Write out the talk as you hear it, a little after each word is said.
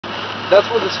that's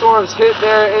where the storms hit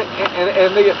there,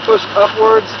 and they get pushed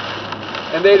upwards,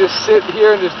 and they just sit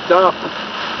here and just dump.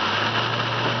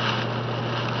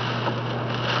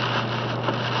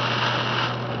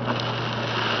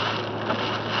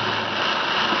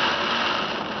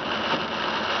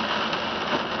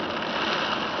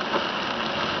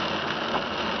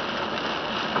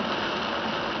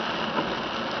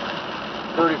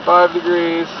 .35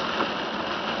 degrees.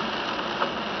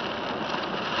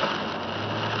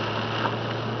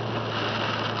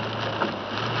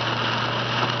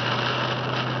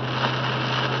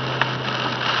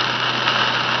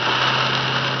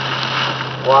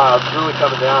 Wow, it's really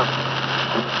coming down.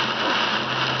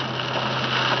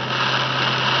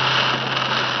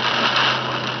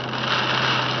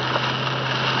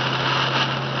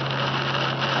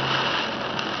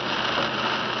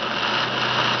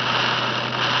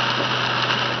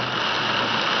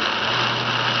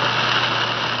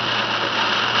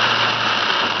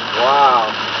 Wow.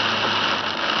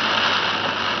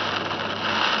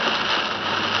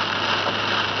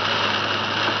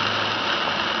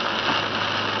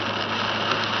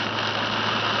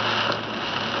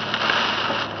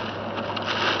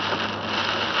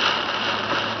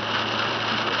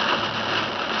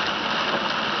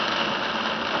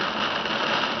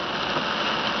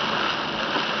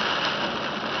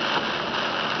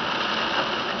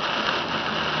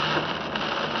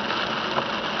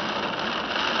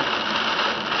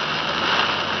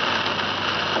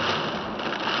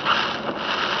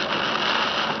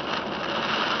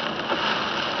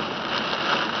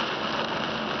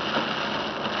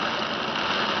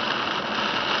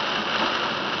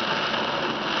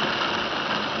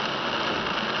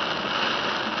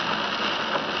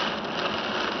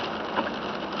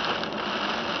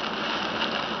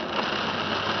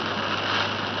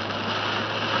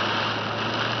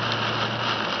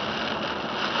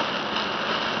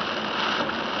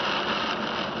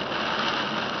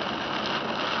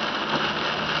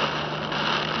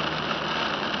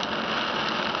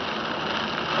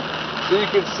 So you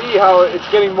can see how it's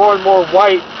getting more and more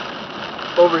white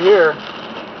over here.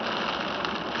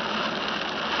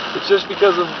 It's just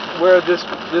because of where this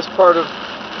part of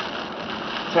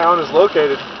town is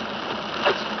located.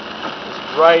 It's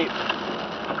right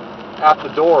at the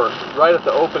door, right at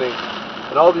the opening,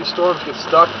 and all these storms get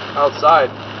stuck outside.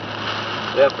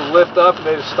 They have to lift up and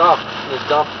they just stop and just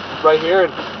dump right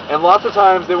here, and lots of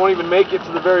times they won't even make it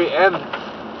to the very end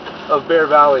of Bear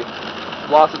Valley.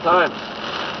 Lots of times.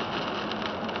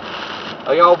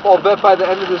 Like I'll bet by the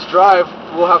end of this drive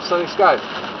we'll have sunny skies.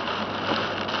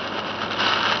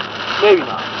 Maybe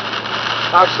not.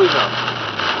 Actually, no.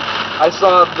 I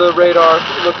saw the radar.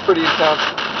 It looked pretty intense.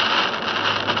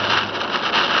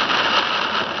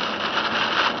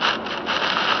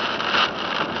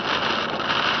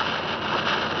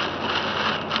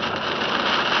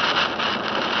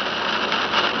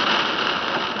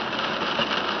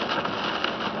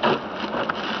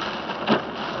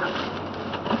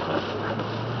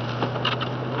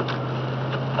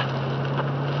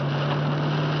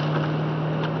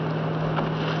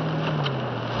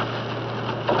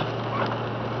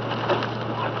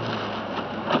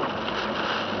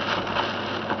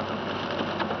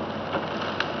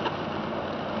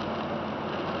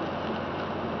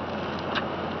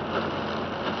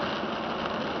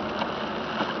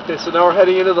 Okay, so now we're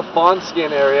heading into the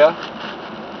Fawnskin area,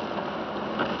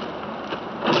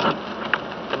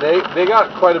 and they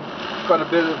got quite a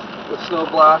bit of snow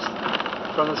blast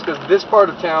from this, because this part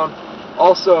of town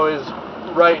also is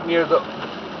right near the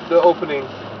opening,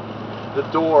 the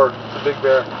door to Big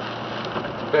Bear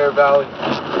Valley,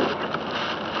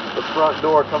 the front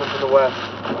door coming from the west.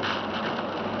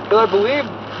 Because I believe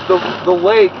the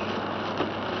lake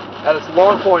at its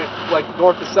long point, like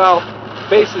north to south,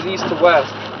 faces east to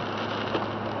west.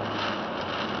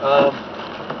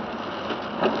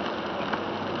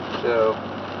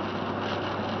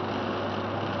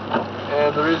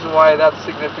 And the reason why that's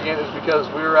significant is because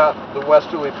we were at the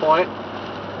westerly point,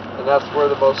 and that's where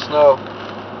the most snow,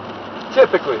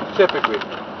 typically.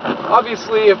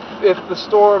 Obviously, if the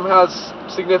storm has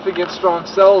significant strong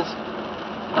cells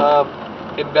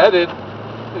embedded,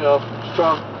 you know,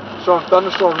 strong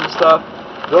thunderstorms and stuff,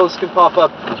 those can pop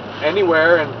up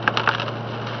anywhere.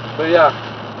 But yeah,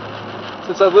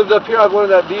 since I've lived up here, I've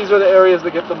learned that these are the areas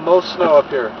that get the most snow up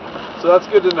here. So that's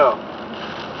good to know.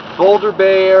 Boulder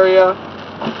Bay area,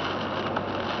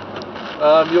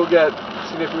 you'll get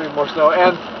significantly more snow.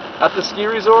 And at the ski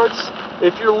resorts,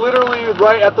 if you're literally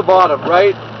right at the bottom,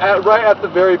 right at the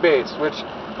very base, which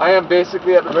I am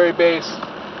basically at the very base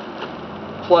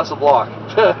plus a block.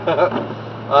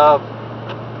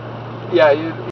 Yeah,